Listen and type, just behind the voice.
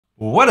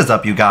What is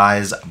up, you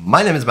guys?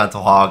 My name is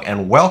Mental Hog,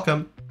 and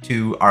welcome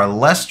to our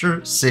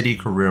Leicester City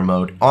Career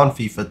Mode on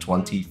FIFA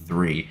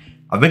 23.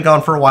 I've been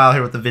gone for a while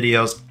here with the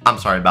videos. I'm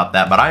sorry about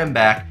that, but I am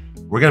back.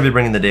 We're going to be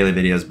bringing the daily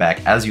videos back,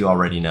 as you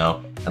already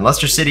know. And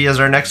Leicester City is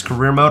our next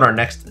career mode, our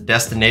next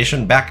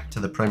destination back to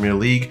the Premier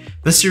League.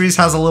 This series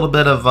has a little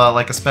bit of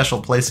like a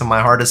special place in my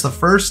heart. It's the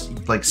first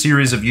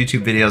series of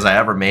YouTube videos I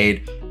ever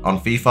made on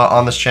FIFA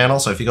on this channel.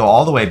 So if you go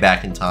all the way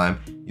back in time,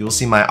 you will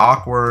see my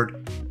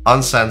awkward,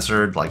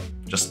 uncensored,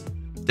 just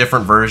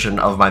different version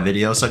of my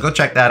video. So go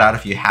check that out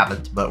if you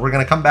haven't. But we're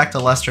going to come back to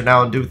Leicester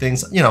now and do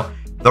things,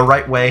 the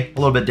right way, a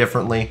little bit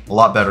differently, a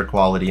lot better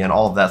quality, and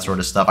all of that sort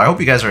of stuff. I hope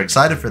you guys are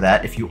excited for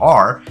that. If you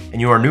are, and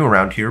you are new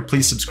around here,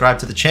 please subscribe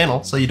to the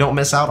channel so you don't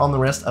miss out on the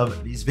rest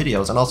of these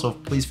videos. And also,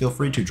 please feel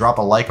free to drop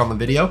a like on the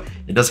video.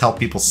 It does help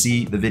people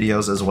see the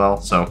videos as well.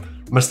 So I'm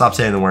going to stop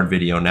saying the word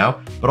video now,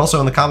 but also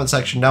in the comment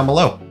section down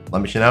below,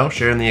 let me know,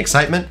 sharing the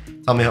excitement.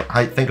 Tell me how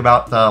you think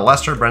about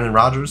Leicester, Brendan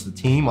Rodgers, the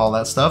team, all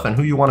that stuff, and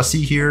who you want to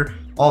see here,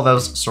 all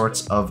those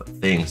sorts of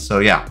things. So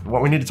yeah,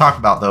 what we need to talk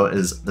about though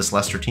is this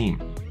Leicester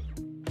team.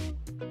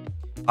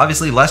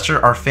 Obviously,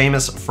 Leicester are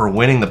famous for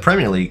winning the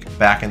Premier League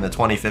back in the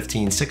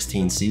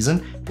 2015-16 season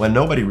when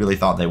nobody really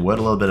thought they would.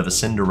 A little bit of a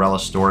Cinderella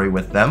story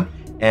with them.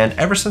 And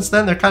ever since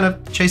then, they're kind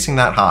of chasing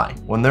that high.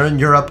 When they're in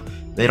Europe,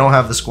 they don't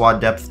have the squad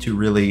depth to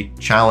really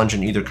challenge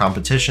in either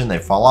competition. They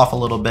fall off a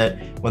little bit.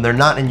 When they're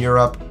not in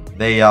Europe,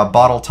 they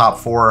bottle top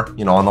four,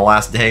 on the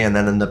last day and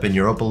then end up in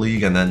Europa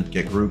League and then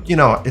get grouped.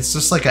 It's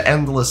just like an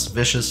endless,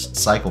 vicious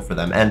cycle for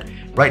them. And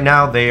right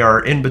now they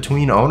are in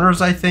between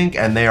owners, I think,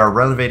 and they are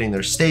renovating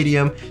their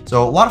stadium.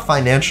 So a lot of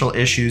financial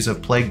issues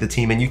have plagued the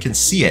team, and you can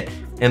see it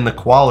in the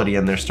quality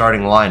in their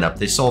starting lineup.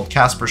 They sold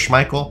Kasper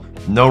Schmeichel,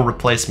 no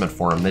replacement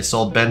for him. They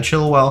sold Ben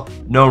Chilwell,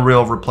 no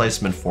real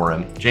replacement for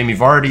him. Jamie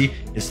Vardy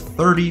is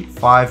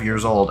 35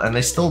 years old, and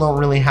they still don't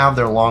really have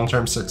their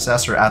long-term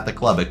successor at the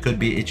club. It could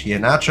be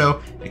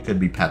Iheanacho, it could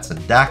be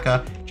Patson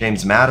Daka.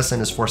 James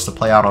Maddison is forced to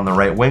play out on the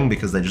right wing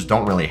because they just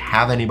don't really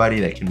have anybody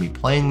that can be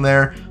playing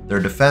there. Their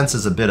defense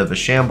is a bit of a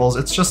shambles.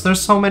 It's just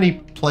there's so many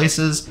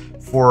places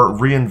for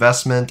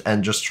reinvestment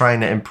and just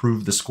trying to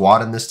improve the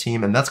squad in this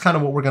team, and that's kind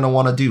of what we're going to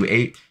want to do.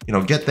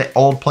 Get the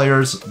old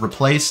players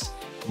replaced,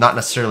 not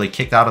necessarily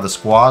kicked out of the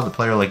squad. The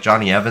player like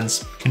Johnny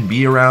Evans can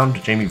be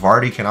around. Jamie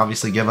Vardy can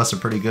obviously give us a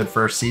pretty good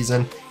first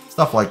season,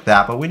 stuff like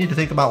that. But we need to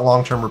think about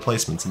long-term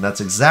replacements, and that's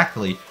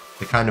exactly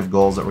the kind of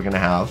goals that we're going to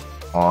have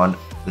on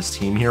this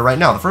team here right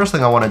now. The first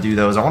thing I want to do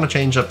though is I want to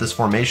change up this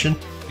formation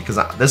because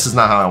this is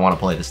not how I want to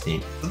play this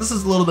team. So this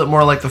is a little bit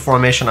more like the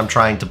formation I'm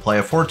trying to play,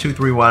 a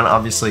 4-2-3-1.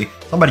 Obviously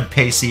somebody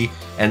pacey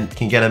and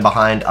can get in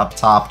behind up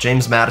top.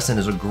 James Maddison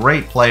is a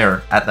great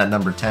player at that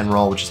number 10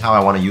 role, which is how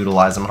I want to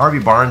utilize him. Harvey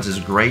Barnes is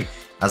great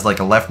as like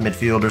a left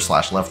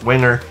midfielder / left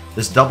winger.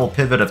 This double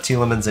pivot of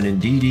Tielemans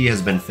and Ndidi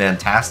has been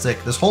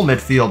fantastic. This whole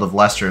midfield of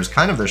Leicester is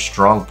kind of their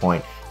strong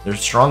point, their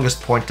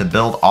strongest point to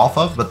build off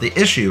of. But the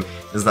issue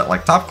is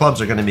that top clubs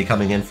are going to be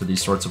coming in for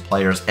these sorts of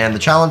players, and the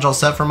challenge I'll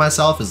set for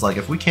myself is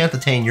if we can't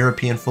attain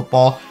European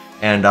football,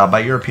 and by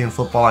European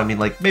football I mean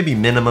maybe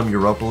minimum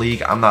Europa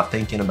League. I'm not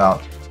thinking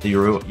about the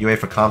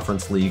UEFA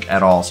Conference League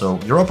at all. So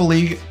Europa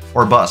League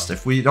or bust.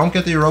 If we don't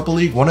get the Europa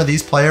League, one of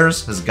these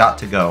players has got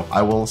to go.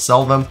 I will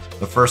sell them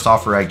the first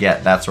offer I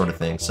get, that sort of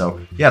thing.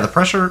 So yeah, the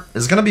pressure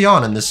is going to be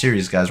on in this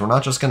series, guys. We're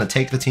not just going to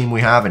take the team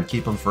we have and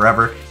keep them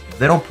forever.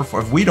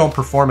 If we don't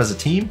perform as a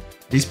team,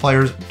 these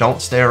players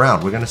don't stay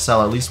around. We're going to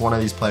sell at least one of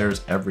these players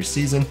every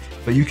season.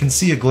 But you can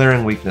see a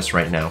glaring weakness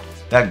right now,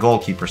 that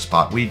goalkeeper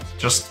spot. We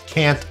just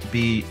can't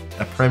be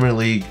a Premier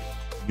League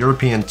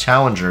European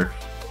challenger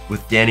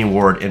with Danny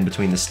Ward in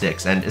between the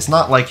sticks. And it's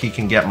not like he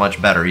can get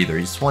much better either.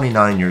 He's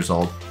 29 years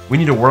old. We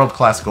need a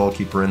world-class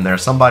goalkeeper in there,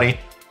 somebody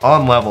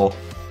on level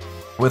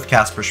with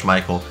Kasper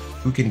Schmeichel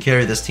who can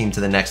carry this team to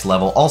the next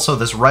level. Also,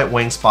 this right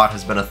wing spot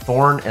has been a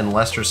thorn in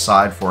Leicester's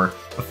side for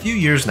a few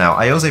years now.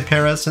 Ayoze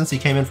Perez, since he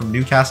came in from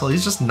Newcastle,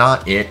 he's just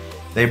not it.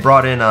 They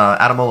brought in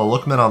Ademola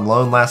Lookman on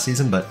loan last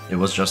season, but it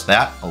was just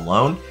that, a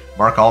loan.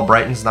 Mark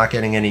Albrighton's not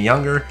getting any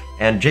younger,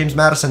 and James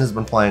Maddison has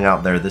been playing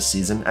out there this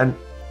season. And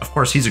of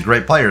course, he's a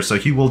great player, so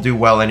he will do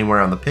well anywhere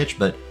on the pitch,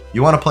 but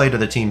you want to play to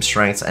the team's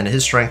strengths, and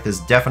his strength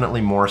is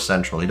definitely more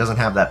central. He doesn't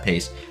have that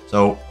pace.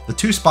 So the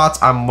two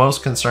spots I'm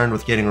most concerned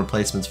with getting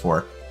replacements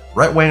for,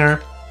 right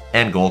winger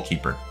and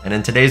goalkeeper. And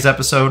in today's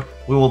episode,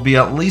 we will be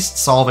at least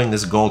solving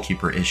this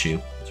goalkeeper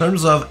issue. In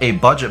terms of a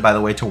budget, by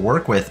the way, to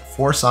work with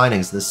for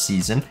signings this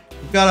season,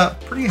 we've got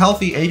a pretty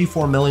healthy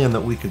 84 million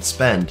that we could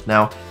spend.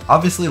 Now,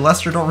 obviously,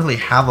 Leicester don't really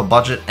have a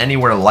budget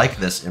anywhere like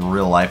this in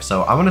real life,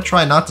 so I'm going to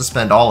try not to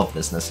spend all of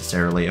this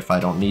necessarily if I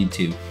don't need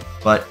to.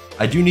 But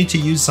I do need to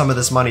use some of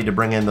this money to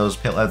bring in those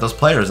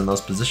players in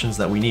those positions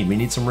that we need. We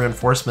need some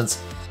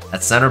reinforcements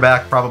at center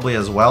back probably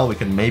as well. We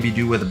could maybe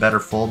do with a better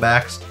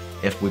fullbacks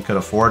if we could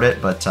afford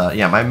it. But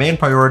yeah, my main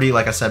priority,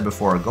 like I said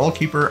before, a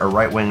goalkeeper, a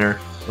right winger.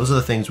 Those are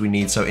the things we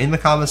need. So in the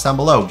comments down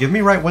below, give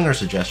me right winger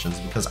suggestions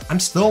because I'm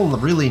still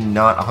really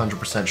not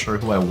 100% sure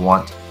who I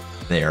want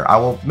there. I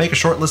will make a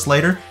short list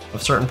later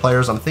of certain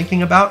players I'm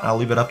thinking about. I'll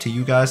leave it up to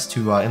you guys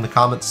to, in the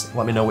comments,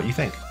 let me know what you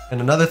think. And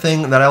another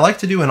thing that I like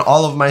to do in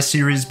all of my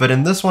series, but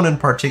in this one in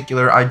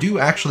particular, I do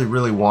actually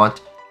really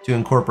want to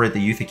incorporate the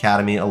Youth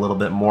Academy a little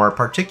bit more,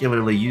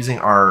 particularly using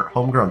our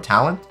homegrown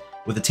talent.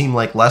 With a team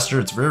like Leicester,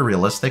 it's very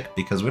realistic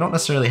because we don't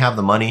necessarily have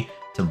the money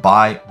to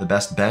buy the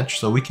best bench,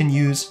 so we can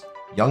use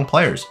young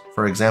players.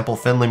 For example,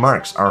 Finley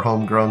Marks, our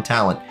homegrown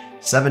talent,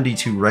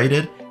 72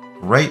 rated,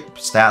 great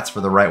stats for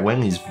the right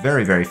wing. He's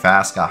very, very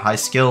fast, got high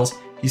skills.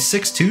 He's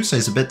 6'2", so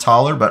he's a bit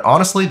taller, but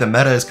honestly, the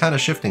meta is kind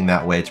of shifting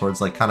that way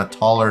towards like kind of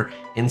taller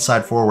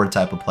inside forward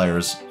type of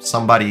players.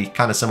 Somebody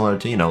kind of similar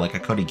to, you know, like a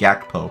Cody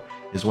Gakpo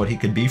is what he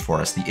could be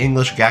for us. The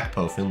English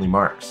Gakpo, Finley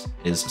Marks,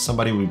 is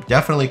somebody we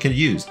definitely could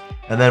use.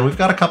 And then we've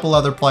got a couple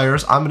other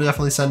players. I'm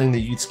definitely sending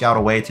the Youth Scout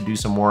away to do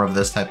some more of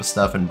this type of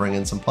stuff and bring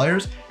in some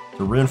players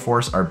to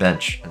reinforce our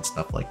bench and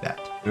stuff like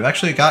that. We've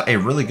actually got a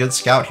really good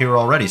scout here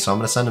already, so I'm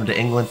going to send him to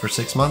England for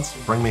 6 months.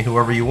 Bring me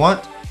whoever you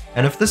want.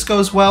 And if this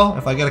goes well,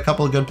 if I get a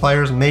couple of good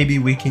players, maybe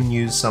we can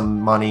use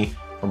some money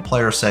from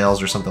player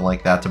sales or something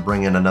like that to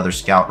bring in another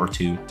scout or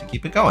two to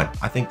keep it going.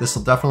 I think this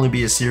will definitely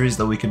be a series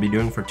that we could be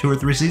doing for 2 or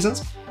 3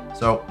 seasons.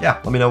 So yeah,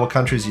 let me know what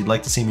countries you'd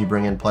like to see me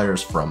bring in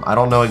players from. I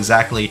don't know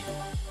exactly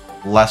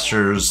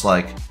Leicester's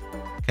like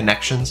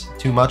connections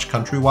too much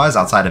country-wise,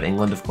 outside of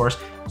England, of course.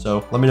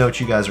 So let me know what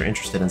you guys are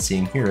interested in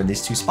seeing here in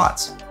these 2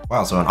 spots.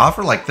 Wow, so an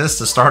offer like this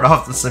to start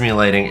off the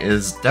simulating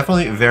is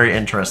definitely very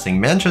interesting.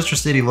 Manchester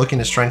City looking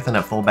to strengthen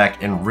at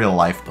fullback in real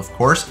life, of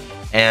course.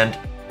 And,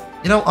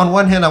 you know, on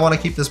one hand, I want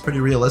to keep this pretty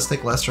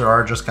realistic. Leicester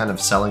are just kind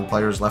of selling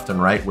players left and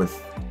right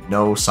with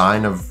no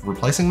sign of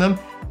replacing them.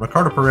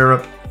 Ricardo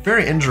Pereira,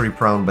 very injury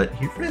prone, but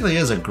he really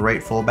is a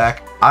great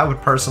fullback. I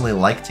would personally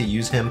like to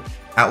use him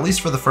at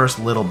least for the first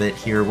little bit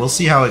here. We'll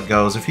see how it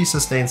goes. If he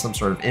sustains some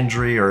sort of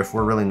injury or if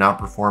we're really not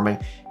performing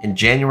in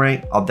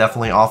January, I'll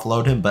definitely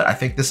offload him, but I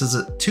think this is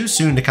too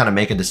soon to kind of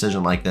make a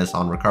decision like this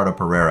on Ricardo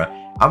Pereira.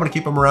 I'm going to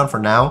keep him around for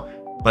now,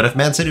 but if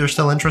Man City are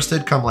still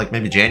interested, come like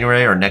maybe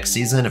January or next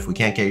season, if we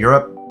can't get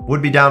Europe,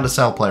 would be down to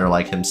sell a player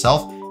like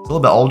himself. He's a little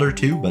bit older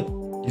too, but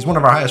he's one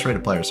of our highest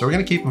rated players, so we're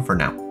going to keep him for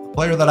now.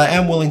 Player that I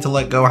am willing to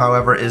let go,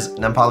 however, is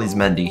Nampalys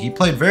Mendy. He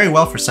played very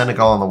well for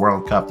Senegal in the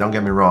World Cup, don't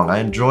get me wrong. I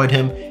enjoyed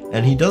him,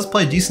 and he does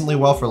play decently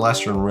well for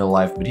Leicester in real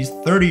life, but he's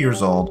 30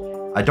 years old.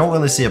 I don't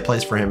really see a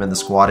place for him in the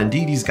squad.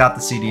 Indeed, he's got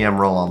the CDM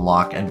role on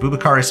lock, and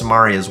Boubakary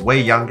Samari is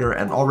way younger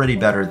and already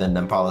better than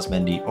Nampalys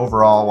Mendy,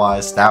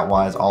 overall-wise,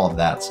 stat-wise, all of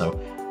that. So,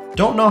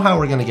 don't know how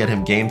we're going to get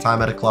him game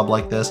time at a club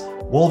like this.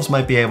 Wolves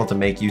might be able to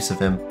make use of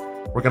him.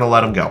 We're going to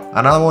let him go,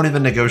 and I won't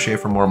even negotiate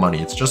for more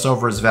money. It's just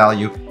over his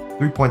value.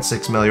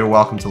 3.6 mil, you're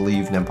welcome to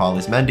leave,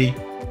 Nampalys Mendy.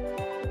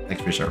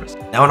 Thanks for your service.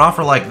 Now, an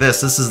offer like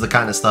this is the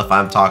kind of stuff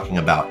I'm talking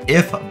about.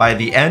 If by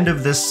the end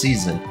of this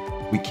season,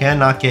 we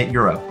cannot get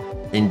Europe,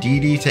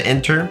 Ndidi to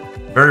Inter,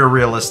 very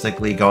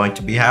realistically going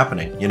to be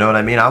happening. You know what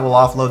I mean? I will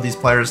offload these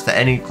players to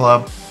any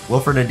club.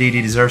 Wilfred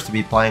Ndidi deserves to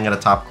be playing at a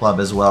top club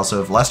as well.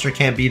 So if Leicester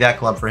can't be that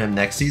club for him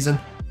next season,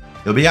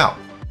 he'll be out.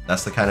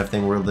 That's the kind of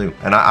thing we'll do.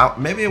 And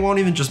maybe it won't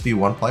even just be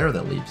one player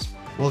that leaves.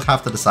 We'll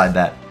have to decide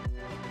that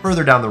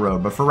further down the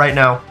road. But for right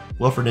now,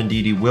 Wilfred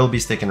Ndidi will be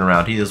sticking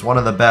around. He is one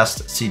of the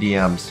best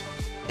CDMs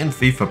in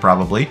FIFA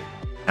probably,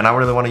 and I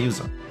really want to use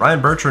him. Ryan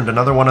Bertrand,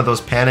 another one of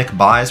those panic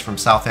buys from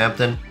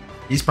Southampton.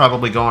 He's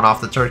probably going off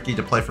to Turkey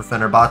to play for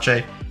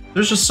Fenerbahce.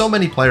 There's just so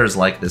many players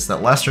like this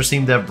that Leicester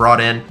seemed to have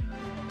brought in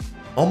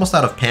almost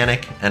out of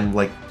panic and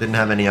like didn't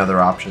have any other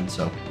options.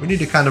 So we need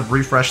to kind of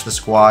refresh the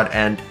squad.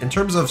 And in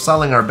terms of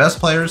selling our best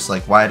players,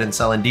 like why I didn't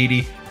sell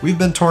Ndidi, we've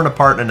been torn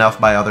apart enough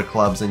by other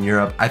clubs in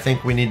Europe. I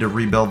think we need to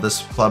rebuild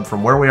this club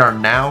from where we are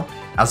now,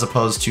 as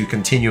opposed to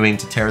continuing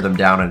to tear them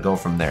down and go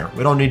from there.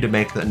 We don't need to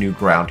make the new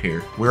ground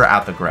here. We're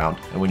at the ground,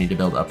 and we need to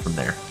build up from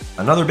there.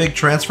 Another big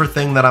transfer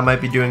thing that I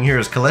might be doing here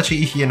is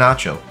Kelechi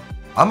Iheanacho.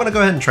 I'm going to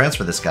go ahead and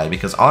transfer this guy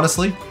because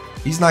honestly,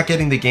 he's not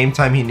getting the game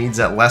time he needs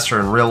at Leicester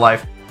in real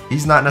life.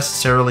 He's not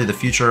necessarily the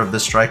future of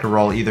this striker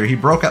role either. He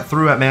broke out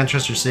through at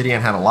Manchester City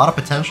and had a lot of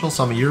potential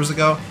some years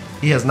ago.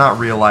 He has not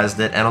realized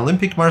it, and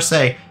Olympique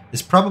Marseille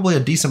is probably a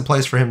decent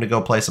place for him to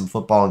go play some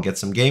football and get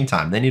some game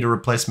time. They need a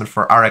replacement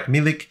for Arek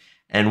Milik,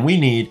 and we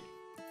need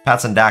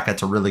Patson Daka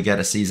to really get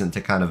a season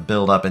to kind of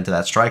build up into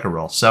that striker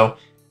role. So,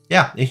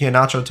 yeah,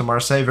 Iheanacho to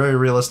Marseille, very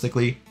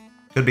realistically,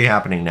 could be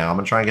happening now. I'm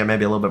going to try and get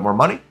maybe a little bit more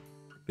money.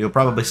 You'll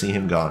probably see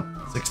him gone.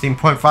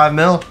 16.5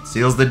 mil,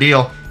 seals the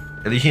deal.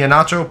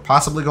 Iheanacho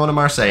possibly going to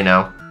Marseille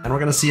now. And we're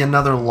going to see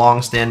another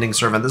long-standing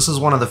servant. This is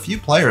one of the few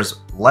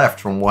players left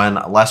from when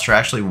Leicester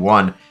actually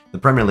won the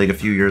Premier League a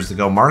few years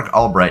ago. Mark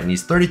Albright, and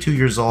he's 32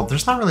 years old.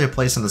 There's not really a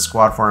place in the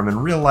squad for him in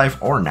real life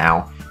or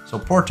now. So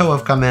Porto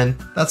have come in.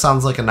 That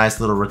sounds like a nice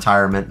little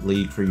retirement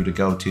league for you to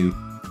go to.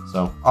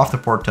 So off to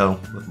Porto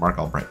with Mark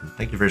Albrighton.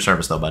 Thank you for your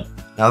service though, bud.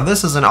 Now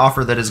this is an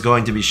offer that is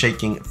going to be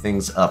shaking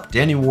things up.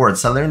 Danny Ward,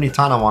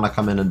 Salernitana want to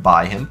come in and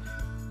buy him.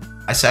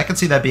 I can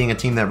see that being a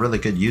team that really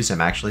could use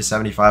him actually.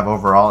 75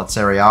 overall at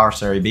Serie A or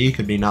Serie B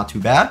could be not too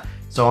bad.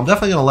 So I'm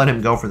definitely going to let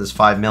him go for this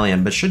 5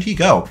 million. But should he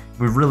go,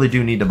 we really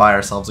do need to buy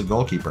ourselves a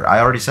goalkeeper. I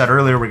already said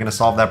earlier we're going to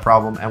solve that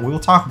problem, and we will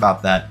talk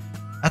about that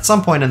at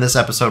some point in this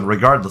episode,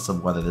 regardless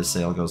of whether this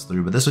sale goes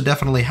through. But this would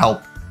definitely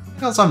help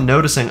Something else I'm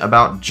noticing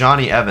about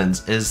Johnny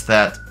Evans is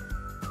that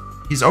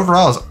he's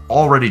overall has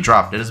already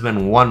dropped. It has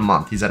been 1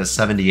 month. He's at a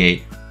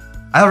 78.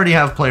 I already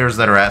have players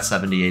that are at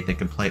 78 that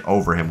can play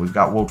over him. We've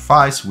got Wout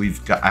Faes,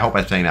 we've got, I hope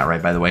I'm saying that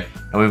right, by the way,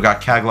 and we've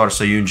got Kaglar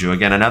Soyuncu.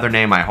 Again, another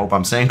name I hope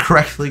I'm saying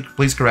correctly.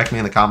 Please correct me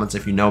in the comments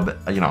if you know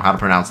how to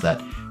pronounce that.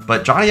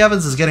 But Johnny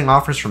Evans is getting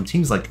offers from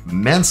teams like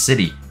Man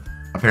City,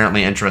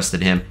 apparently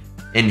interested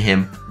in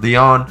him.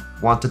 Lyon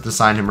wanted to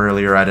sign him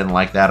earlier. I didn't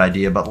like that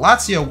idea, but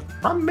Lazio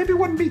maybe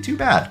wouldn't be too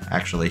bad,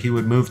 actually. He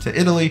would move to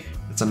Italy.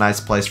 It's a nice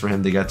place for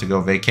him to get to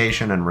go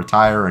vacation and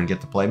retire and get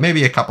to play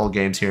maybe a couple of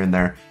games here and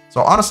there.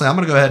 So honestly, I'm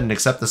going to go ahead and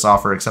accept this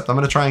offer, except I'm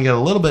going to try and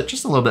get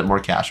just a little bit more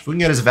cash. If we can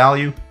get his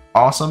value,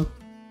 awesome.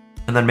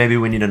 And then maybe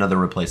we need another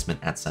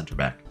replacement at center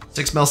back.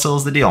 6 mil still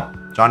is the deal.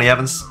 Johnny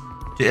Evans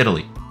to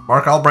Italy.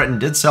 Mark Albrighton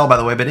did sell, by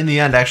the way, but in the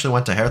end actually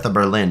went to Hertha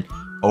Berlin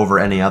over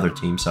any other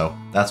team. So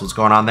that's what's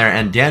going on there.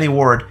 And Danny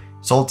Ward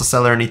sold to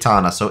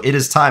Salernitana. So it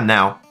is time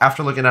now,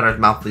 after looking at our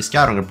monthly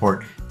scouting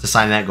report, to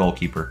sign that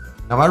goalkeeper.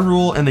 Now, my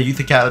rule in the Youth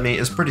Academy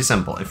is pretty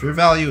simple. If your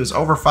value is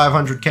over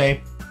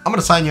 500K, I'm going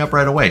to sign you up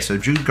right away. So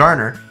Jude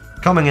Garner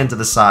coming into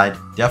the side,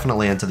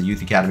 definitely into the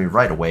Youth Academy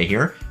right away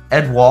here.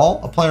 Ed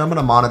Wall, a player I'm going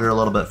to monitor a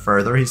little bit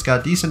further. He's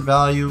got decent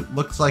value.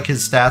 Looks like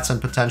his stats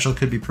and potential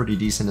could be pretty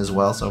decent as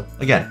well. So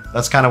again,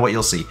 that's kind of what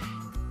you'll see.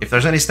 If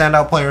there's any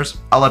standout players,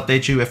 I'll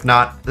update you. If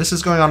not, this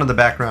is going on in the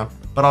background,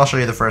 but I'll show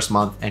you the first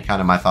month and kind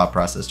of my thought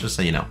process, just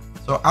so you know.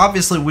 So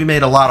obviously we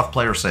made a lot of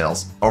player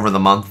sales over the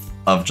month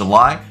of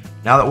July.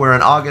 Now that we're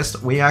in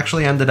August, we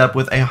actually ended up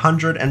with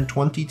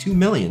 122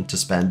 million to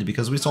spend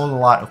because we sold a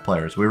lot of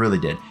players. We really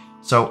did.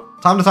 So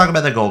time to talk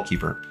about the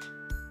goalkeeper.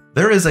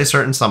 There is a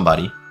certain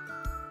somebody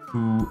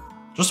who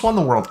just won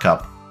the World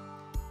Cup,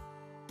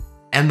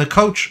 and the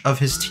coach of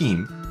his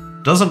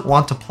team doesn't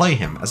want to play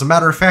him. As a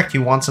matter of fact, he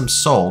wants him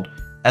sold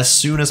as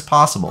soon as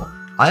possible.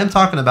 I am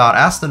talking about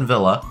Aston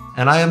Villa,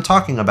 and I am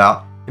talking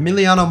about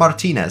Emiliano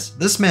Martinez.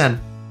 This man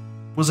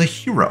was a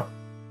hero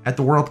at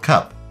the World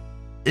Cup.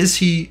 Is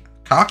he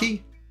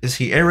cocky? Is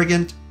he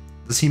arrogant?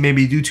 Does he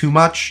maybe do too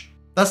much?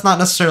 That's not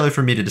necessarily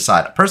for me to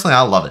decide. Personally,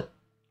 I love it.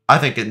 I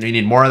think we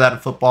need more of that in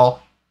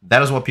football.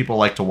 That is what people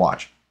like to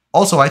watch.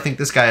 Also, I think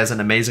this guy is an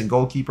amazing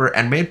goalkeeper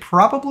and made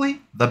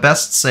probably the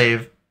best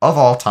save of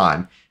all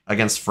time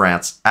against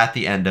France at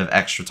the end of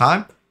extra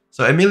time.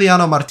 So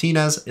Emiliano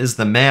Martinez is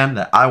the man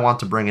that I want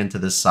to bring into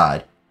this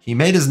side. He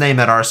made his name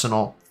at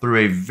Arsenal through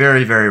a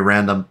very, very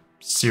random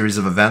series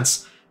of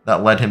events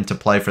that led him to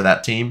play for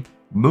that team.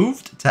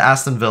 Moved to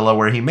Aston Villa,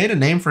 where he made a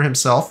name for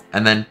himself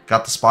and then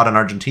got the spot in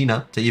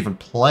Argentina to even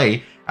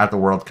play at the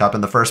World Cup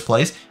in the first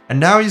place. And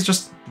now he's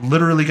just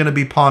literally going to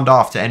be pawned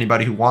off to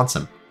anybody who wants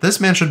him. This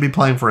man should be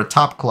playing for a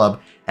top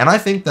club. And I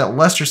think that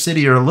Leicester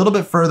City are a little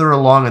bit further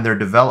along in their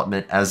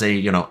development as a,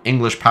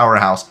 English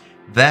powerhouse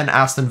than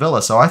Aston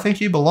Villa. So I think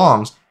he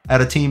belongs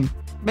at a team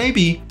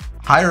maybe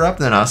higher up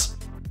than us,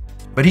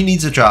 but he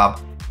needs a job.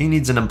 He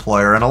needs an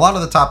employer. And a lot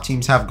of the top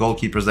teams have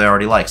goalkeepers they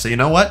already like. So you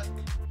know what?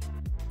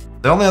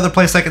 The only other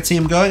place I could see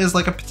him going is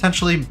like a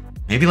potentially,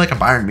 maybe like a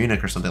Bayern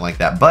Munich or something like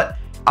that. But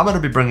I'm going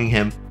to be bringing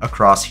him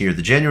across here.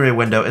 The January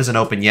window isn't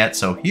open yet,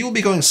 so he will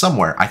be going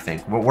somewhere, I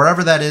think. But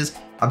wherever that is,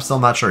 I'm still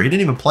not sure. He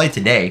didn't even play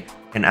today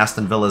in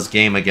Aston Villa's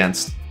game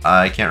against,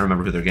 I can't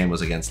remember who their game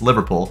was against,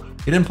 Liverpool.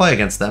 He didn't play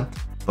against them,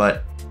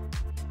 but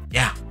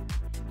yeah.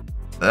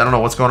 I don't know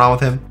what's going on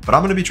with him, but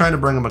I'm going to be trying to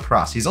bring him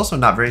across. He's also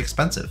not very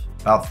expensive,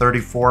 about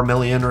 34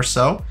 million or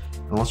so,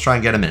 and let's try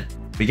and get him in.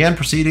 Began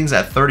proceedings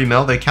at 30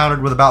 mil. They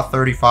countered with about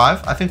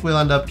 35. I think we'll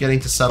end up getting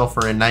to settle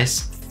for a nice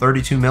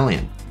 32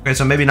 million. Okay,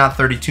 so maybe not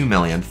 32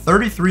 million,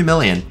 33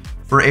 million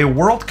for a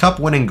World Cup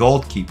winning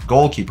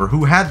goalkeeper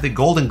who had the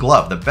Golden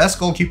Glove, the best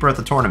goalkeeper at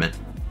the tournament.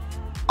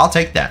 I'll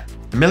take that.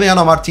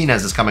 Emiliano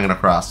Martinez is coming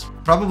across.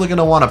 Probably going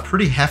to want a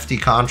pretty hefty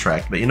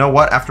contract, but you know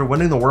what? After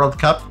winning the World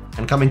Cup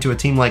and coming to a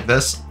team like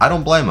this, I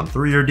don't blame him.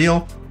 3-year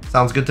deal.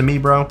 Sounds good to me,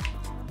 bro.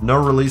 No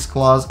release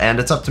clause, and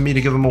it's up to me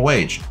to give him a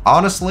wage.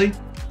 Honestly,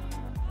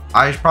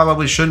 I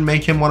probably shouldn't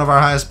make him one of our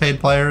highest paid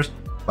players,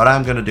 but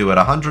I'm going to do it.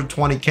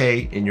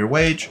 120K in your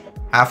wage,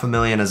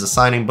 $500,000 as a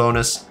signing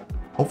bonus.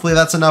 Hopefully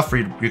that's enough for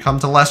you to come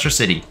to Leicester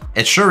City.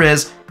 It sure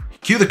is.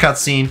 Cue the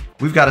cutscene.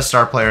 We've got a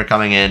star player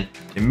coming in.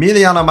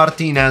 Emiliano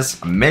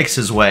Martinez makes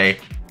his way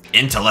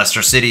into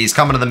Leicester City. He's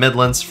coming to the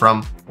Midlands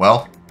from,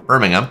 well,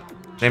 Birmingham.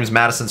 James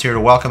Madison's here to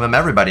welcome him.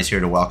 Everybody's here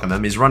to welcome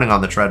him. He's running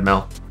on the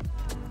treadmill,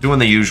 doing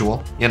the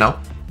usual,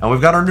 And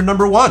we've got our new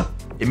number 1.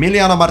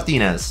 Emiliano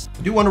Martinez.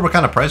 I do wonder what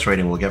kind of price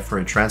rating we'll get for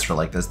a transfer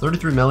like this.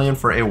 33 million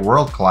for a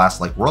world-class,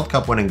 like World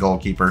Cup winning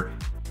goalkeeper.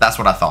 That's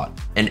what I thought.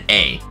 An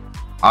A.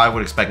 I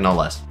would expect no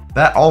less.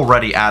 That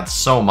already adds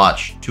so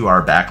much to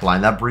our back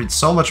line. That breeds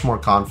so much more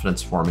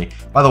confidence for me.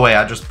 By the way,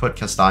 I just put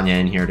Castagna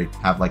in here to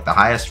have like the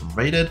highest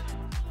rated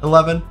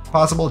 11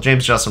 possible.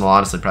 James Justin will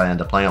honestly probably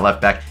end up playing at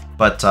left back.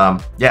 But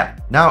yeah,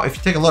 now if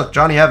you take a look,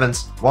 Johnny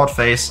Evans, Wout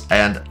Faes,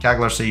 and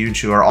Kaglar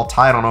Soyuncu are all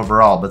tied on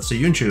overall. But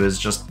Soyuncu is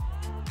just,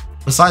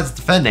 besides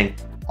defending,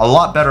 a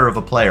lot better of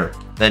a player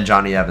than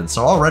Johnny Evans.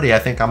 So already I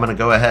think I'm going to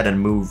go ahead and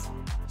move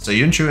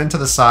Soyuncu into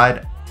the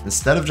side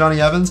instead of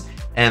Johnny Evans.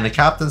 And the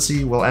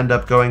captaincy will end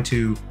up going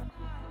to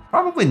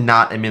probably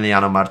not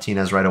Emiliano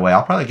Martinez right away.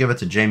 I'll probably give it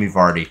to Jamie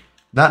Vardy.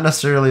 Not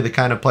necessarily the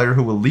kind of player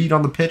who will lead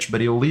on the pitch,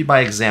 but he will lead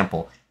by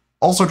example.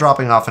 Also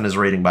dropping off in his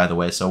rating, by the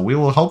way. So we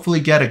will hopefully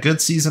get a good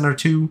season or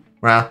two.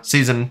 Well,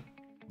 season,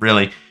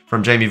 really,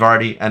 from Jamie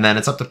Vardy. And then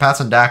it's up to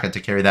Patson Daka to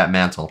carry that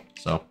mantle.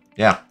 So,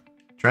 yeah.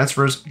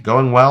 Transfers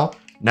going well.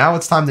 Now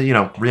it's time to, you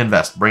know,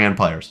 reinvest, bring in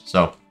players.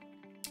 So,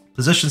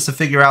 positions to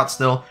figure out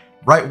still.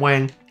 Right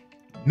wing,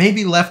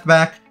 maybe left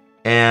back.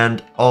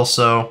 And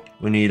also,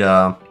 we need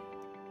a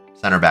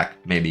center back,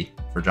 maybe,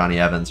 for Johnny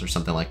Evans or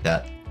something like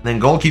that. And then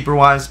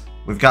goalkeeper-wise,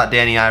 we've got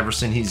Danny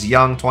Iverson. He's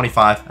young,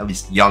 25, at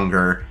least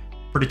younger.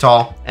 Pretty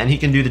tall, and he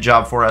can do the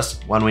job for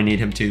us when we need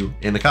him to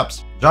in the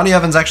Cups. Johnny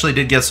Evans actually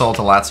did get sold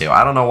to Lazio.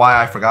 I don't know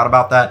why I forgot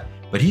about that,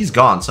 but he's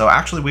gone. So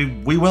actually,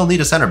 we will need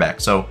a center back.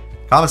 So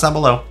comments down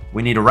below.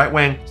 We need a right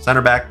wing,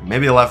 center back,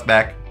 maybe a left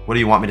back. What do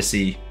you want me to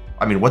see?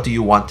 I mean, what do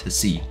you want to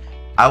see?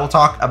 I will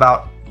talk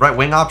about right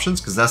wing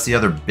options because that's the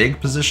other big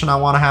position I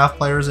want to have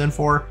players in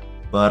for.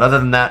 But other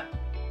than that,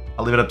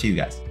 I'll leave it up to you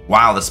guys.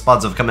 Wow, the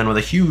Spuds have come in with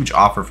a huge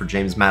offer for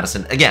James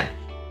Maddison. Again,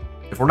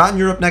 if we're not in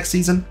Europe next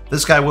season,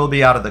 this guy will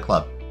be out of the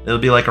club. It'll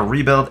be like a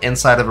rebuild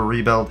inside of a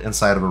rebuild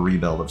inside of a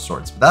rebuild of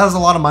sorts. But that is a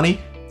lot of money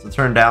to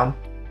turn down.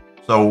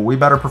 So we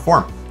better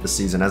perform this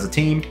season as a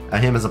team,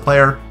 and him as a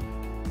player.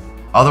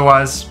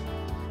 Otherwise,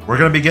 we're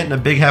going to be getting a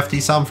big hefty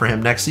sum for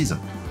him next season.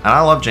 And I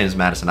love James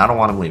Maddison. I don't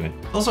want him leaving.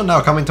 It's also now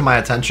coming to my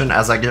attention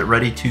as I get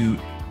ready to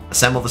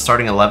assemble the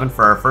starting 11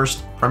 for our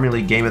first Premier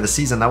League game of the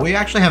season that we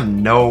actually have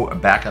no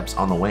backups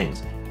on the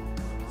wings.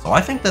 So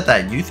I think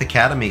that youth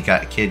academy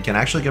kid can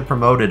actually get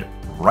promoted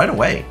right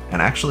away and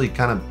actually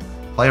kind of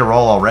play a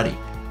role already.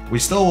 We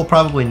still will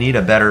probably need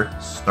a better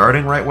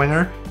starting right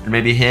winger, and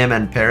maybe him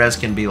and Perez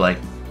can be like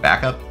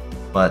backup,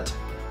 but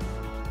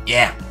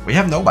yeah, we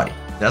have nobody.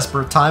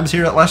 Desperate times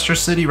here at Leicester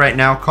City right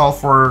now call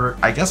for,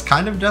 I guess,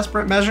 kind of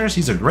desperate measures.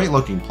 He's a great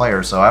looking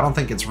player, so I don't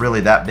think it's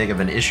really that big of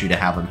an issue to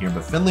have him here,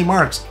 but Finley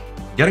Marks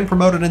getting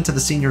promoted into the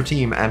senior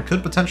team and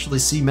could potentially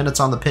see minutes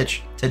on the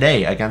pitch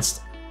today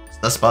against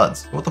the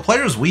Spuds. With the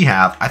players we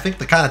have, I think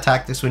the kind of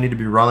tactics we need to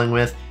be running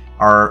with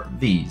are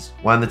these.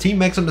 When the team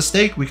makes a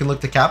mistake, we can look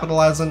to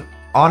capitalize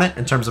on it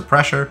in terms of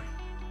pressure.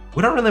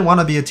 We don't really want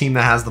to be a team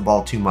that has the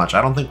ball too much.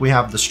 I don't think we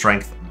have the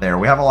strength there.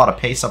 We have a lot of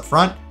pace up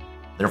front,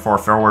 therefore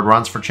forward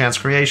runs for chance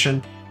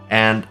creation,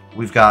 and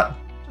we've got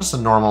just a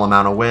normal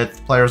amount of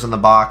width. Players in the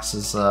box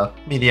is a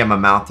medium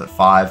amount at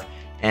 5,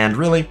 and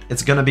really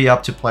it's going to be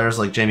up to players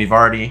like Jamie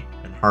Vardy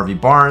and Harvey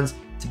Barnes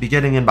to be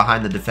getting in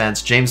behind the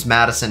defense, James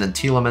Maddison and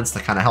Tielemans to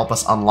kind of help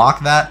us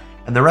unlock that,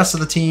 and the rest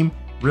of the team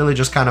really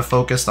just kind of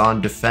focused on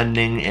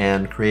defending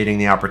and creating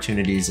the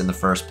opportunities in the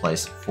first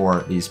place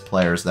for these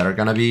players that are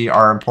going to be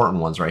our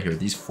important ones right here.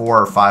 These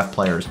 4 or 5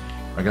 players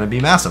are going to be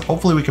massive.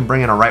 Hopefully we can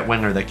bring in a right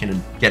winger that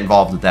can get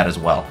involved with that as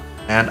well.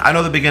 And I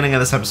know the beginning of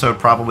this episode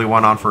probably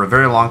went on for a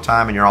very long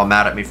time and you're all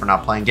mad at me for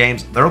not playing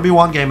games. There will be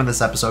one game in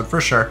this episode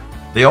for sure.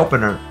 The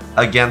opener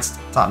against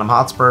Tottenham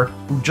Hotspur,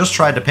 who just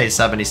tried to pay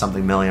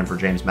 70-something million for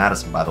James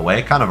Maddison, by the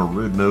way. Kind of a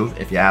rude move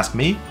if you ask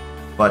me.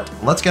 But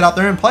let's get out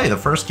there and play. The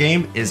first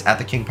game is at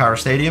the King Power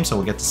Stadium, so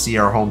we'll get to see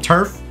our home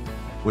turf,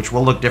 which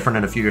will look different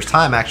in a few years'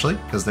 time, actually,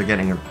 because they're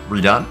getting it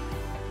redone.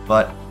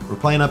 But we're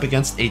playing up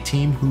against a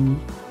team who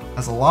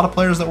has a lot of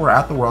players that were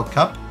at the World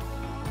Cup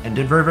and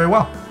did very, very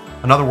well.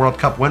 Another World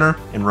Cup winner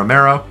in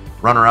Romero,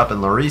 runner-up in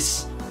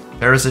Lloris,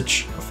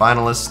 Perisic,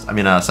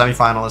 a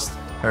semi-finalist,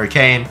 Harry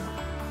Kane,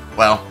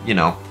 well, you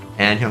know,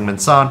 and Heung-min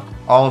Son.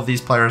 All of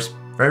these players,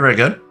 very, very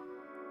good.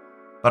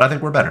 But I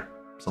think we're better,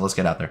 so let's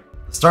get out there.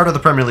 Start of the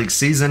Premier League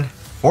season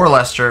for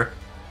Leicester.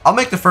 I'll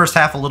make the first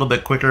half a little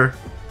bit quicker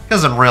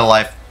because in real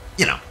life,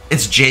 you know,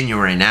 it's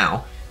January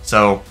now.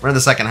 So we're in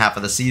the second half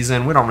of the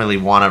season. We don't really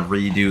want to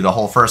redo the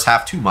whole first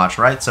half too much,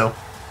 right? So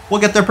we'll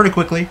get there pretty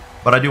quickly,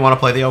 but I do want to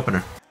play the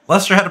opener.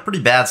 Leicester had a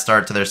pretty bad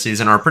start to their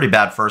season, or a pretty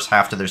bad first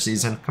half to their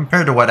season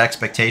compared to what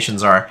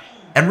expectations are.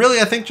 And really,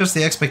 I think just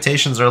the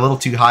expectations are a little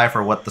too high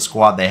for what the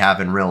squad they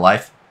have in real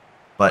life.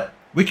 But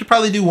we could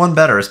probably do one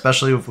better,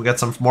 especially if we get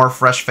some more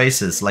fresh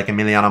faces like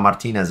Emiliano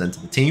Martinez into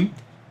the team.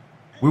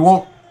 We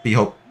won't be,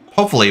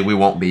 hopefully we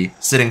won't be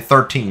sitting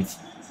 13th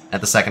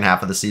at the second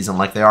half of the season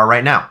like they are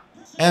right now.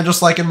 And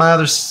just like in my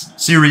other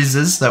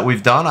series that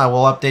we've done, I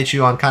will update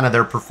you on kind of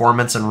their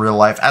performance in real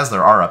life as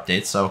there are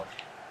updates. So,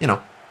 you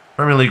know,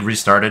 Premier League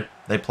restarted.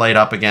 They played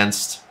up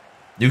against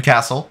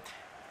Newcastle,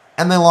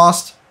 and they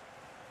lost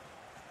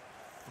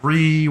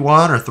 3-1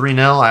 or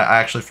 3-0. I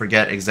actually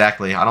forget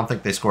exactly. I don't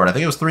think they scored. I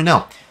think it was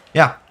 3-0.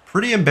 Yeah,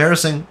 pretty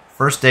embarrassing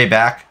first day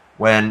back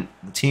when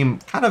the team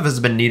kind of has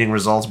been needing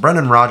results.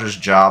 Brendan Rodgers'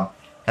 job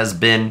has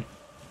been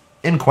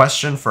in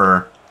question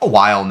for a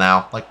while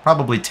now, like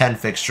probably 10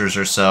 fixtures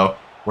or so,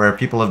 where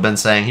people have been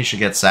saying he should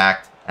get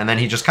sacked, and then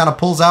he just kind of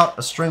pulls out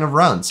a string of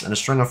runs and a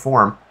string of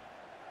form,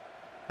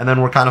 and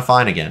then we're kind of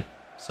fine again.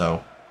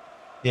 So,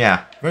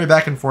 yeah, very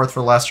back and forth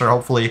for Leicester.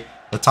 Hopefully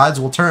the tides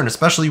will turn,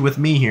 especially with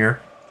me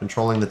here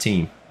controlling the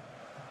team.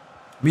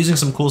 I'm using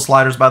some cool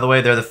sliders, by the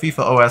way. They're the FIFA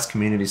OS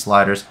community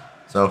sliders.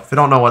 So if you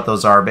don't know what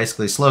those are,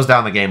 basically slows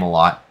down the game a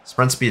lot.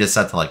 Sprint speed is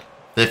set to like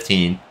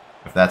 15,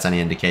 if that's any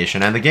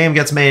indication. And the game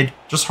gets made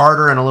just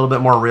harder and a little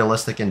bit more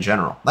realistic in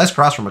general. Nice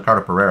cross from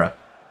Ricardo Pereira.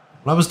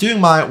 When I was doing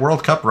my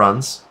World Cup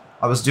runs,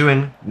 I was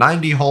doing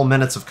 90 whole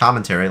minutes of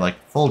commentary,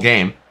 like full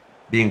game,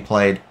 being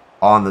played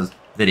on the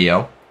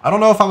video. I don't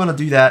know if I'm going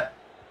to do that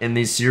in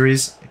these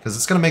series, because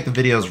it's going to make the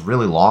videos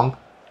really long.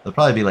 They'll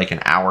probably be like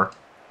an hour.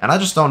 And I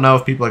just don't know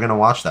if people are going to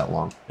watch that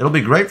long. It'll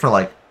be great for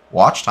like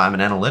watch time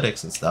and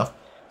analytics and stuff.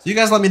 So you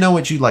guys let me know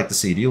what you'd like to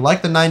see. Do you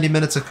like the 90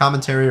 minutes of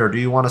commentary, or do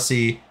you want to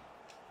see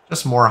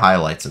just more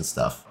highlights and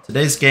stuff?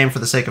 Today's game, for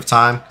the sake of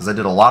time, because I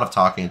did a lot of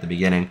talking at the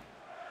beginning,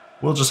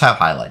 we'll just have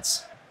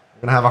highlights.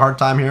 We're going to have a hard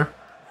time here,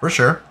 for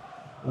sure.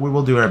 We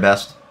will do our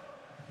best.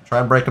 Try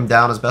and break them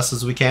down as best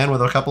as we can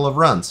with a couple of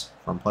runs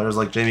from players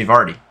like Jamie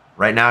Vardy.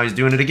 Right now he's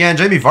doing it again.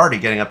 Jamie Vardy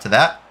getting up to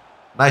that.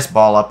 Nice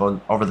ball up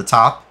over the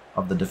top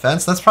of the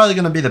defense. That's probably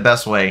going to be the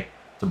best way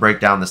to break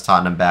down this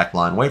Tottenham back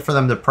line. Wait for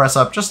them to press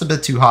up just a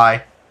bit too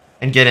high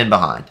and get in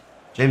behind.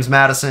 James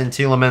Maddison,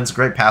 Tielemans,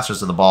 great passers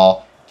to the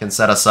ball, can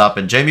set us up.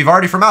 And Jamie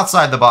Vardy from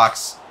outside the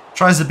box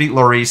tries to beat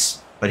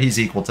Lloris, but he's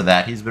equal to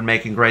that. He's been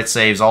making great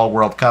saves all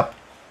World Cup,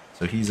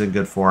 so he's in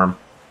good form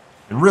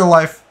in real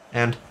life,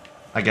 and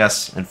I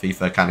guess in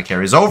FIFA kind of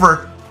carries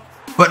over.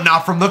 But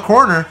not from the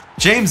corner.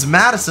 James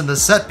Maddison, the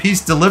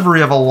set-piece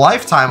delivery of a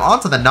lifetime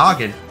onto the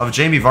noggin of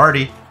Jamie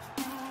Vardy.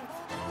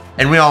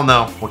 And we all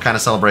know what kind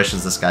of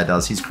celebrations this guy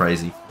does. He's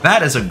crazy.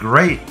 That is a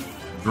great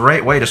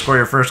way to score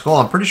your first goal.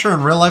 I'm pretty sure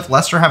in real life,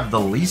 Leicester have the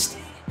least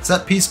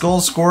set-piece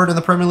goals scored in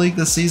the Premier League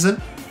this season.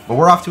 But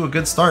we're off to a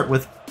good start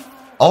with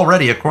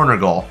already a corner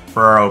goal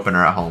for our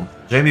opener at home.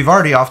 Jamie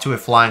Vardy off to a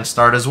flying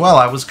start as well.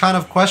 I was kind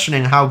of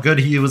questioning how good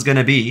he was going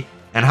to be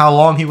and how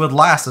long he would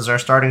last as our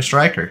starting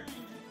striker.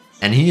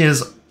 And he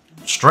is,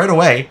 straight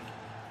away,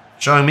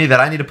 showing me that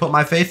I need to put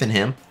my faith in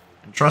him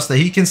and trust that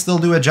he can still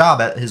do a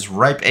job at his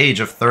ripe age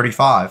of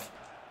 35.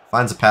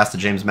 Finds a pass to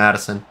James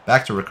Maddison.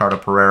 Back to Ricardo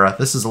Pereira.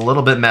 This is a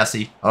little bit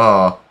messy.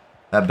 Oh,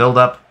 that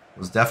build-up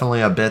was definitely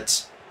a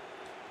bit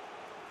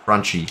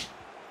crunchy.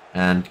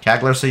 And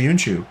Kagler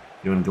Sayuncu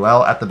doing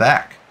well at the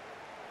back.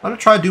 I'm going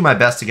to try to do my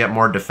best to get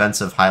more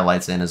defensive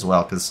highlights in as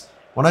well, because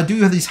when I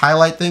do these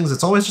highlight things,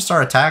 it's always just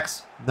our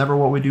attacks, never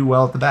what we do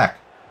well at the back.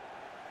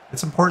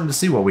 It's important to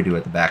see what we do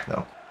at the back,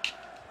 though.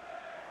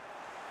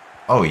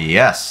 Oh,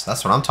 yes.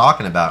 That's what I'm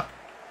talking about.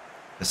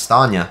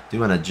 Castagna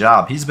doing a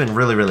job. He's been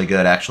really, really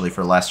good, actually,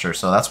 for Leicester,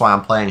 so that's why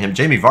I'm playing him.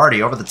 Jamie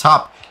Vardy over the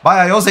top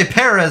by Jose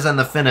Perez, and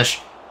the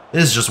finish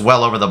is just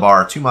well over the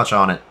bar. Too much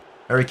on it.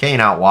 Harry Kane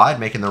out wide,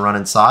 making the run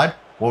inside.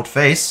 Wout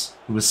Faes,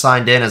 who was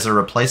signed in as a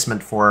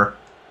replacement for...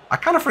 I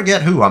kind of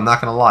forget who, I'm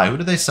not going to lie. Who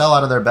did they sell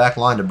out of their back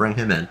line to bring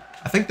him in?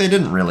 I think they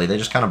didn't really. They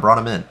just kind of brought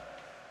him in.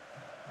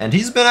 And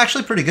he's been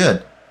actually pretty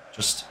good.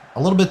 Just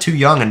a little bit too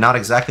young and not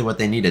exactly what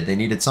they needed. They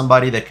needed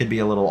somebody that could be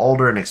a little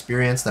older and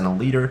experienced and a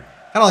leader,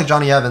 kind of like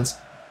Johnny Evans,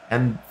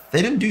 and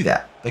they didn't do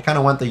that. They kind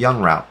of went the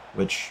young route,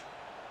 which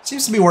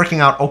seems to be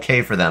working out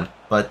okay for them,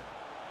 but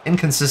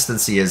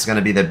inconsistency is going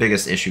to be the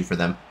biggest issue for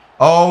them.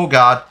 Oh,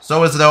 God.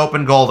 So is the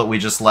open goal that we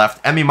just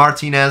left. Emi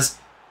Martinez,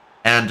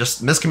 and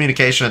just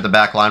miscommunication at the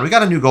back line. We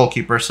got a new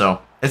goalkeeper,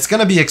 so it's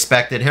going to be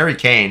expected. Harry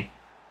Kane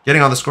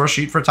getting on the score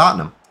sheet for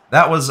Tottenham.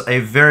 That was a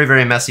very,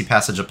 very messy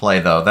passage of play,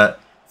 though. That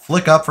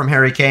flick up from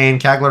Harry Kane,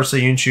 Kagler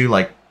Sayuncu,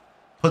 like,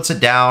 puts it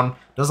down,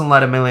 doesn't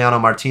let Emiliano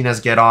Martinez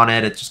get on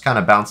it. It just kind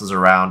of bounces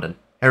around, and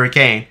Harry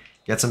Kane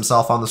gets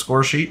himself on the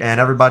score sheet,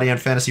 and everybody in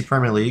Fantasy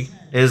Premier League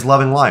is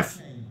loving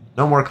life.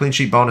 No more clean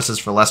sheet bonuses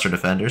for Leicester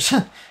defenders,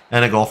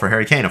 and a goal for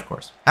Harry Kane, of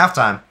course.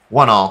 Halftime,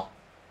 1-1,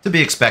 to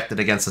be expected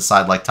against a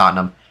side like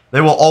Tottenham. They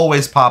will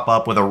always pop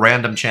up with a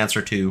random chance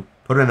or two,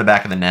 put it in the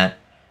back of the net,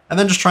 and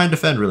then just try and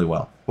defend really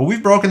well. But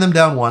we've broken them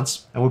down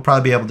once, and we'll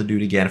probably be able to do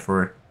it again if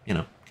we're,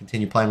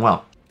 continue playing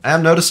well. I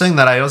am noticing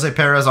that Jose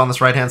Perez on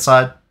this right-hand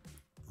side,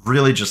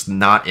 really just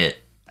not it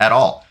at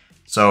all.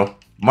 So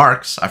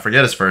Marks, I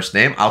forget his first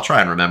name, I'll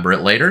try and remember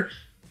it later,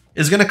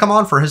 is going to come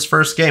on for his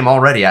first game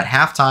already at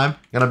halftime.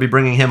 Going to be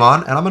bringing him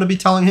on, and I'm going to be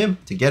telling him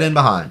to get in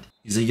behind.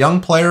 He's a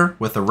young player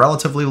with a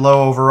relatively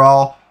low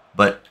overall,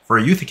 but for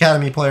a youth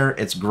academy player,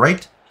 it's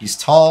great. He's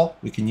tall.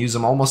 We can use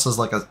him almost as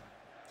like a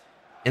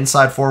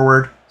inside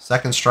forward,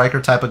 second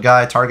striker type of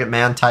guy, target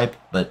man type,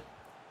 but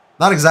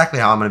not exactly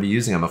how I'm going to be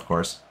using him, of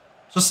course.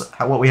 Just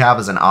what we have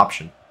as an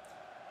option.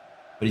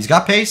 But he's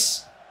got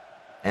pace,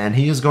 and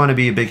he is going to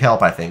be a big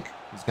help, I think.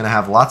 He's going to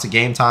have lots of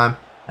game time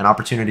and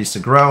opportunities to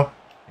grow,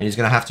 and he's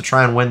going to have to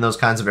try and win those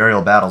kinds of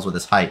aerial battles with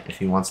his height if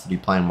he wants to be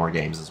playing more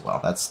games as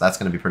well. That's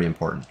going to be pretty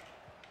important.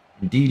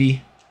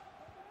 Ndidi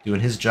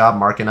doing his job,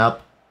 marking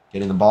up,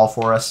 getting the ball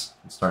for us,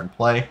 and starting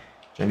play.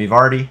 Jamie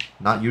Vardy,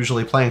 not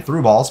usually playing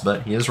through balls,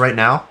 but he is right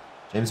now.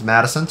 James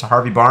Maddison to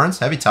Harvey Barnes,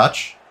 heavy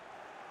touch.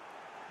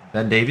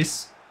 Ben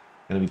Davies,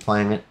 going to be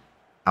playing it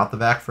out the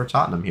back for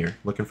Tottenham here.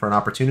 Looking for an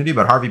opportunity,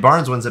 but Harvey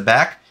Barnes wins it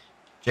back.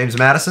 James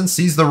Maddison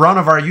sees the run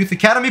of our youth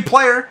academy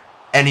player,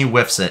 and he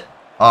whiffs it.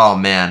 Oh,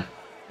 man.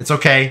 It's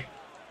okay.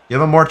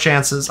 Give him more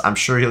chances. I'm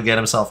sure he'll get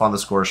himself on the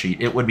score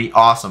sheet. It would be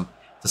awesome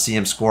to see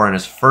him score in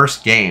his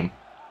first game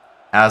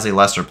as a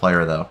Leicester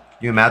player, though.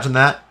 Can you imagine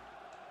that?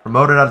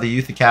 Promoted out of the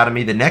youth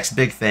academy. The next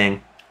big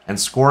thing and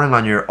scoring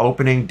on your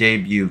opening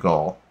debut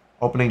goal,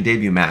 opening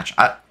debut match.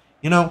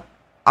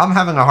 I'm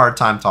having a hard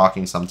time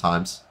talking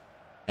sometimes,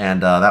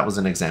 and that was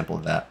an example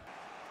of that.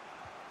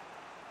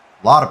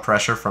 A lot of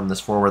pressure from this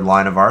forward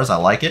line of ours. I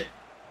like it.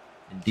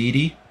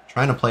 Ndidi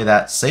trying to play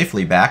that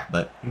safely back,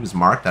 but he was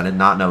marked. I did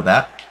not know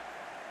that.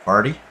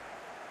 Vardy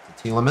to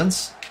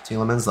Tielemans.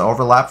 Tielemans, the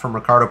overlap from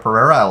Ricardo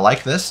Pereira. I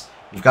like this.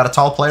 You've got a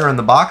tall player in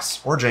the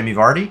box, or Jamie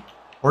Vardy,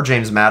 or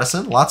James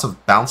Maddison. Lots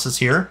of bounces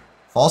here.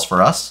 Falls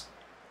for us.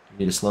 We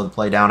need to slow the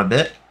play down a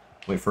bit.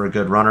 Wait for a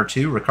good run or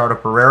two. Ricardo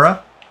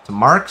Pereira to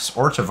Marks,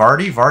 or to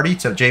Vardy. Vardy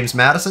to James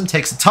Maddison.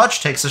 Takes a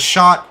touch, takes a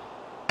shot,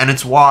 and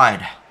it's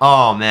wide.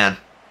 Oh, man.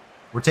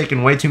 We're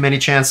taking way too many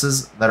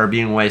chances that are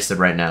being wasted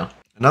right now.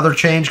 Another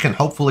change can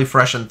hopefully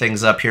freshen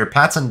things up here.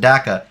 Patson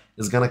Daka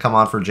is going to come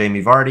on for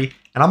Jamie Vardy.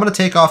 And I'm going to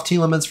take off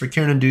Tielemans for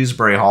Kieran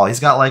Dewsbury Hall. He's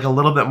got like a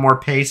little bit more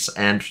pace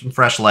and some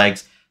fresh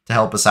legs to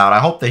help us out. I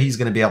hope that he's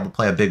going to be able to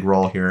play a big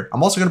role here.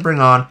 I'm also going to bring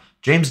on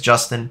James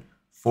Justin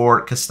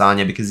for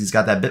Castagna because he's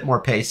got that bit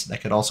more pace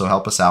that could also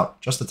help us out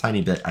just a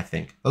tiny bit, I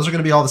think. Those are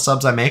going to be all the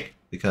subs I make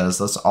because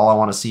that's all I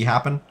want to see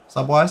happen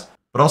sub-wise.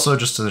 But also,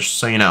 just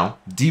so you know,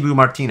 Dibu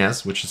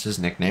Martinez, which is his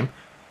nickname,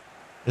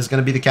 is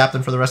going to be the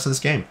captain for the rest of this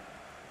game.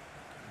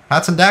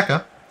 Patson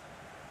Daka,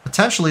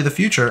 potentially the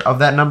future of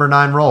that number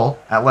 9 role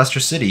at Leicester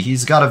City.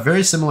 He's got a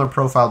very similar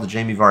profile to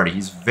Jamie Vardy.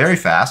 He's very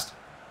fast,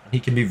 and he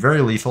can be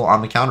very lethal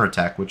on the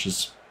counterattack, which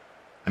is,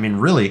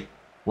 really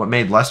what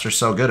made Leicester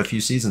so good a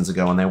few seasons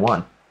ago when they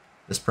won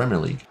this Premier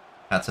League.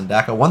 Patson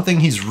Daka, one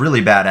thing he's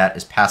really bad at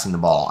is passing the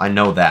ball. I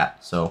know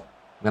that, so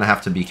I'm going to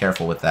have to be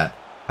careful with that.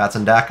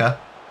 Patson Daka,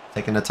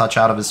 taking a touch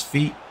out of his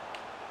feet.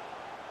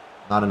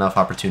 Not enough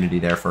opportunity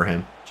there for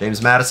him.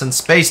 James Maddison,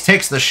 space,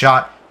 takes the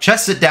shot,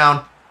 chests it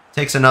down,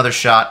 takes another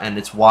shot, and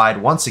it's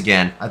wide once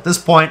again. At this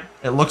point,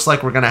 it looks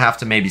like we're going to have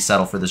to maybe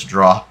settle for this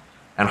draw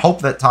and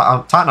hope that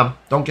Tottenham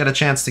don't get a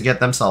chance to get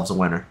themselves a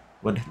winner.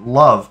 Would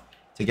love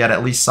to get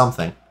at least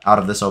something out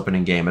of this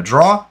opening game. A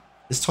draw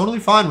is totally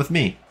fine with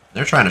me.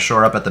 They're trying to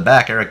shore up at the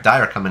back. Eric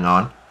Dyer coming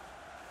on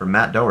for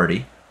Matt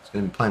Doherty. He's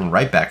going to be playing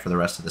right back for the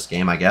rest of this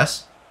game, I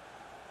guess.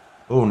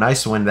 Oh,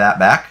 nice win that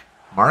back.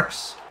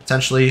 Marks.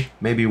 Potentially,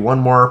 maybe one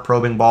more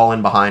probing ball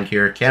in behind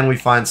here. Can we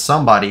find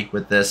somebody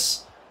with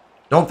this?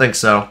 Don't think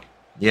so.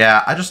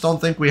 Yeah, I just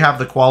don't think we have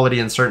the quality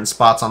in certain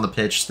spots on the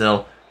pitch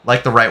still,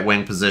 like the right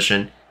wing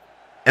position.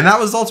 And that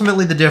was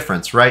ultimately the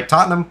difference, right?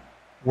 Tottenham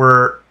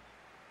were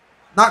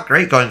not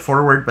great going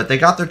forward, but they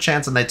got their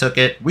chance and they took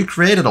it. We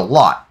created a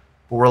lot,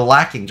 but we're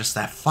lacking just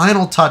that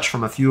final touch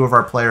from a few of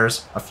our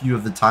players, a few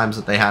of the times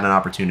that they had an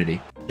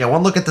opportunity. Yeah,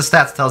 one look at the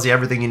stats tells you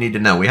everything you need to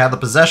know. We had the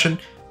possession,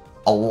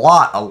 a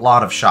lot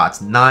of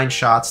shots, 9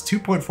 shots,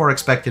 2.4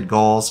 expected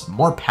goals,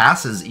 more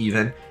passes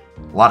even.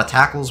 A lot of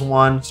tackles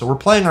won. So we're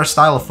playing our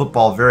style of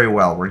football very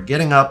well. We're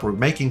getting up, we're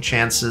making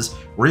chances,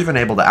 we're even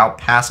able to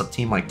outpass a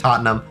team like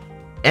Tottenham,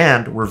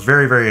 and we're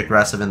very, very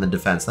aggressive in the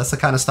defense. That's the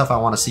kind of stuff I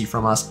want to see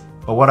from us.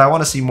 But what I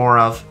want to see more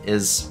of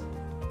is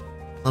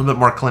a little bit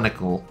more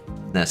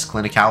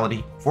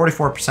clinicality.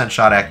 44%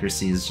 shot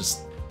accuracy is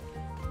just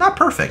not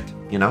perfect,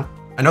 you know?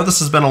 I know this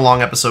has been a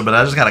long episode, but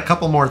I just got a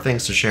couple more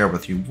things to share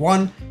with you.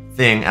 One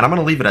thing, and I'm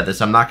going to leave it at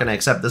this. I'm not going to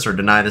accept this or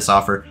deny this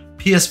offer.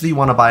 PSV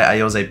want to buy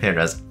Ayoze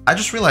Perez. I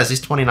just realized he's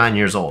 29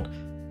 years old.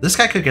 This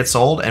guy could get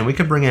sold, and we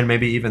could bring in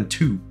maybe even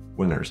 2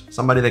 wingers.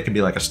 Somebody that could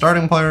be like a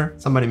starting player,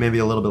 somebody maybe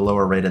a little bit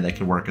lower rated that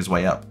could work his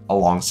way up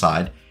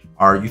alongside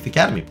our youth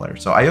academy player.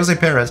 So Ayoze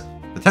Perez,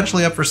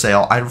 potentially up for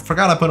sale. I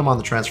forgot I put him on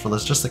the transfer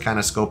list just to kind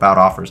of scope out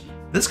offers.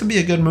 This could be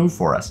a good move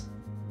for us.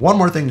 One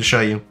more thing to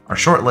show you, our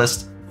short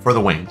list for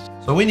the wings.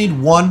 So we need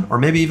 1 or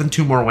maybe even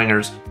 2 more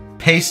wingers.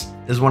 Pace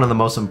is one of the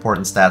most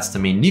important stats to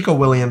me. Nico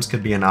Williams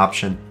could be an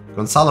option.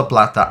 Gonzalo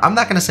Plata. I'm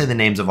not going to say the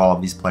names of all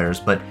of these players,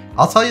 but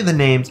I'll tell you the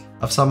names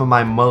of some of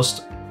my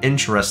most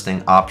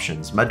interesting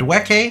options.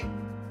 Madueke,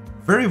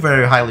 very,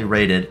 very highly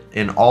rated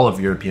in all of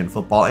European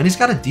football, and he's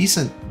got a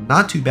decent,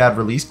 not too bad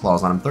release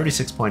clause on him,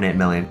 36.8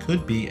 million.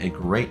 Could be a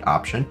great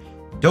option.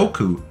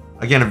 Doku,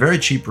 again, a very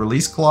cheap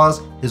release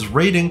clause. His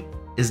rating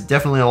is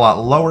definitely a lot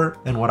lower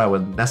than what I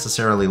would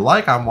necessarily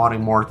like. I'm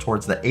wanting more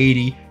towards the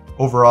 80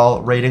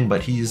 overall rating,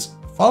 but he's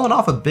fallen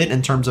off a bit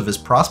in terms of his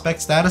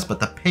prospect status, but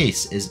the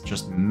pace is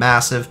just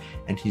massive,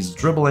 and his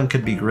dribbling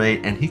could be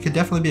great, and he could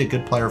definitely be a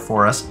good player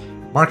for us.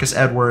 Marcus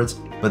Edwards,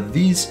 but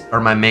these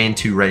are my main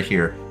 2 right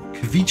here.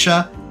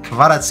 Kvicha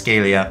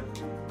Kvaratskhelia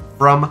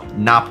from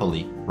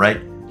Napoli,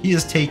 right? He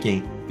is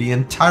taking the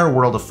entire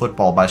world of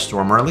football by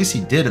storm, or at least he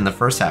did in the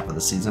first half of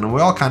the season, and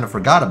we all kind of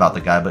forgot about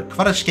the guy, but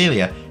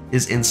Kvaratskhelia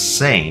is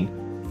insane.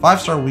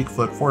 5-star weak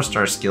foot,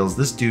 4-star skills.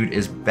 This dude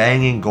is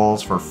banging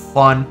goals for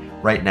fun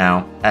right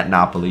now at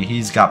Napoli.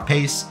 He's got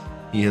pace,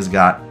 he has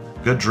got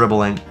good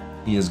dribbling,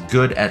 he is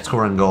good at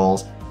scoring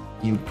goals.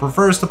 He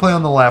prefers to play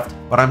on the left,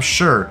 but I'm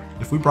sure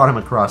if we brought him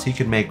across, he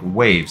could make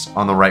waves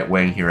on the right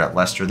wing here at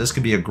Leicester. This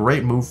could be a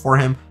great move for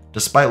him.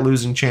 Despite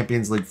losing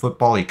Champions League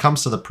football, he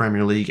comes to the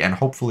Premier League and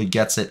hopefully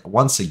gets it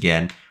once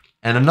again.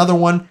 And another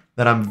one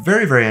that I'm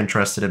very, very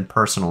interested in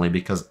personally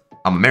because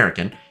I'm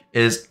American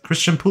is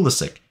Christian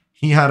Pulisic.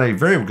 He had a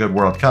very good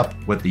World Cup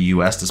with the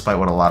US, despite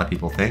what a lot of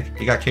people think.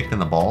 He got kicked in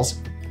the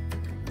balls,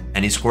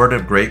 and he scored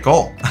a great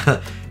goal.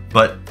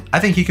 But I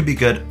think he could be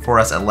good for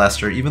us at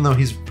Leicester, even though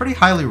he's pretty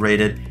highly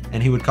rated,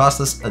 and he would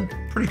cost us a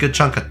pretty good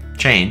chunk of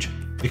change,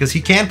 because he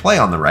can play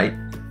on the right.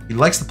 He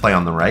likes to play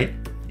on the right.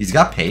 He's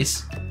got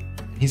pace.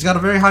 He's got a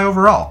very high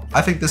overall.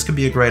 I think this could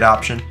be a great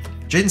option.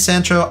 Jadon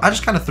Sancho, I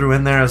just kind of threw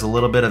in there as a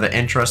little bit of an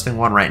interesting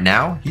one right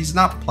now. He's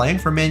not playing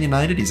for Man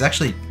United. He's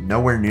actually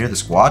nowhere near the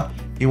squad.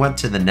 He went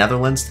to the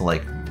Netherlands to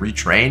like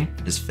retrain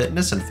his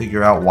fitness and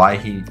figure out why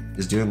he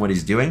is doing what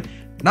he's doing.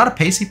 Not a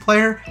pacey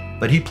player,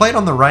 but he played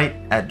on the right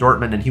at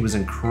Dortmund, and he was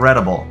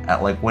incredible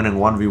at like winning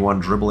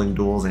 1v1 dribbling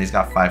duels, and he's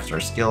got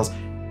 5-star skills.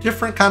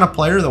 Different kind of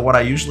player than what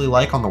I usually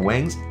like on the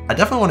wings. I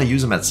definitely want to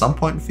use him at some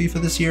point in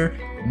FIFA this year.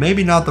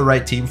 Maybe not the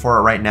right team for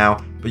it right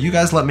now, but you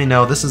guys let me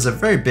know. This is a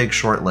very big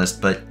short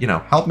list, but you know,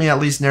 help me at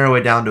least narrow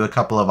it down to a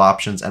couple of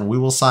options, and we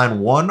will sign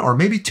one or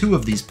maybe two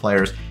of these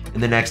players in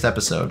the next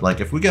episode.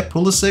 Like if we get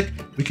Pulisic,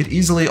 we could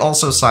easily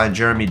also sign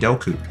Jeremy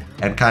Doku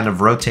and kind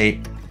of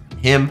rotate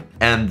him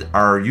and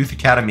our youth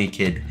academy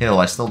kid Hill,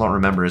 I still don't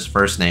remember his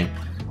first name,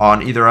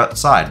 on either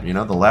side, you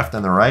know, the left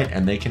and the right,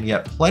 and they can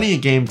get plenty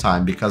of game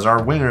time because our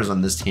wingers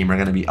on this team are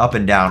going to be up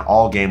and down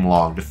all game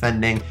long,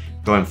 defending,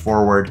 going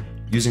forward,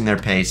 using their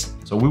pace.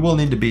 So we will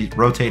need to be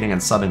rotating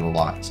and subbing a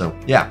lot. So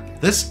yeah,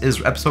 this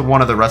is episode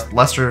 1 of the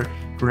Leicester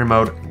Career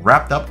Mode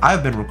wrapped up.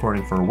 I've been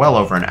recording for well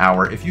over an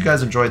hour. If you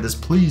guys enjoyed this,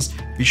 please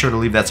be sure to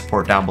leave that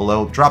support down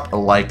below. Drop a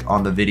like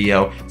on the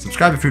video.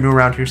 Subscribe if you're new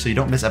around here so you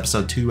don't miss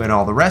episode 2 and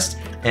all the rest.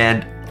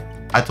 And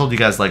I told you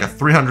guys like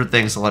 300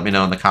 things to let me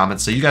know in the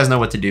comments, so you guys know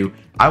what to do.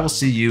 I will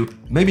see you,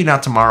 maybe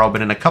not tomorrow,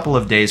 but in a couple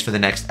of days for the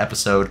next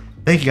episode.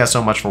 Thank you guys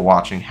so much for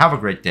watching. Have a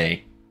great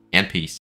day, and peace.